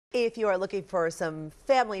If you are looking for some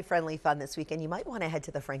family-friendly fun this weekend, you might want to head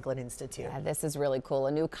to the Franklin Institute. Yeah, this is really cool.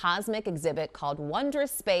 A new cosmic exhibit called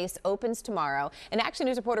Wondrous Space opens tomorrow. And Action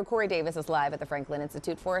News reporter Corey Davis is live at the Franklin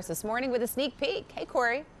Institute for us this morning with a sneak peek. Hey,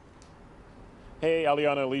 Corey. Hey,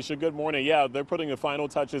 Aliana, Alicia, good morning. Yeah, they're putting the final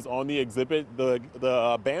touches on the exhibit.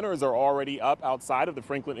 The banners are already up outside of the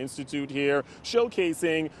Franklin Institute here,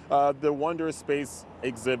 showcasing the Wondrous Space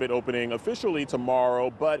exhibit opening officially tomorrow.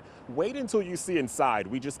 But wait until you see inside.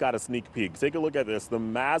 We just got a sneak peek. Take a look at this. The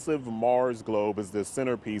massive Mars globe is the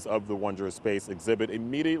centerpiece of the Wondrous Space exhibit,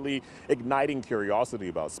 immediately igniting curiosity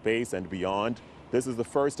about space and beyond. This is the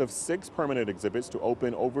first of 6 permanent exhibits to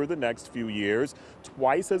open over the next few years,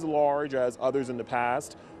 twice as large as others in the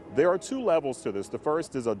past. There are 2 levels to this. The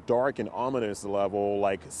first is a dark and ominous level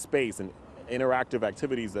like space and interactive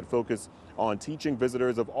activities that focus on teaching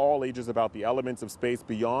visitors of all ages about the elements of space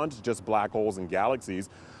beyond just black holes and galaxies.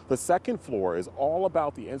 The second floor is all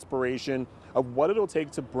about the inspiration of what it'll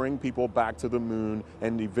take to bring people back to the moon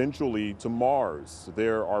and eventually to Mars.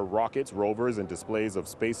 There are rockets, rovers, and displays of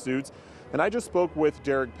spacesuits. And I just spoke with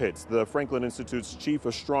Derek Pitts, the Franklin Institute's chief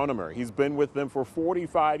astronomer. He's been with them for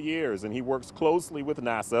 45 years and he works closely with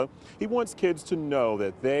NASA. He wants kids to know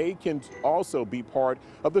that they can also be part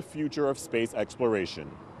of the future of space exploration.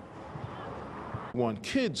 We want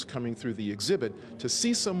kids coming through the exhibit to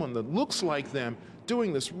see someone that looks like them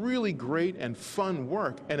doing this really great and fun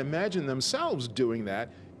work and imagine themselves doing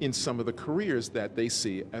that in some of the careers that they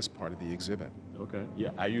see as part of the exhibit. Okay. Yeah,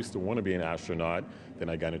 I used to want to be an astronaut. Then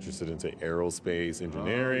I got interested into aerospace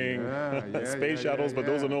engineering, space shuttles, but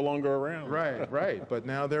those are no longer around. Right. But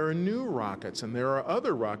now there are new rockets, and there are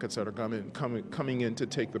other rockets that are coming in to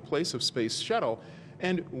take the place of Space Shuttle.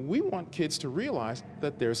 And we want kids to realize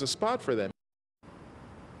that there's a spot for them.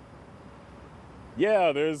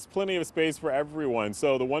 Yeah, there's plenty of space for everyone.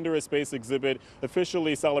 So the Wondrous Space exhibit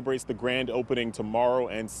officially celebrates the grand opening tomorrow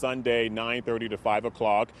and Sunday, 9:30 to 5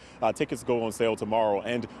 o'clock. Tickets go on sale tomorrow.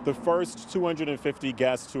 And the first 250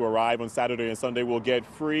 guests to arrive on Saturday and Sunday will get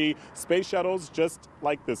free space shuttles just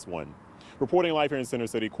like this one. Reporting live here in Center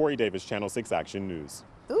City, Corey Davis, Channel 6 Action News.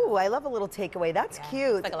 Ooh, I love a little takeaway. That's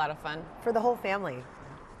cute. It's like a lot of fun. For the whole family.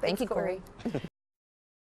 Thank you, Corey.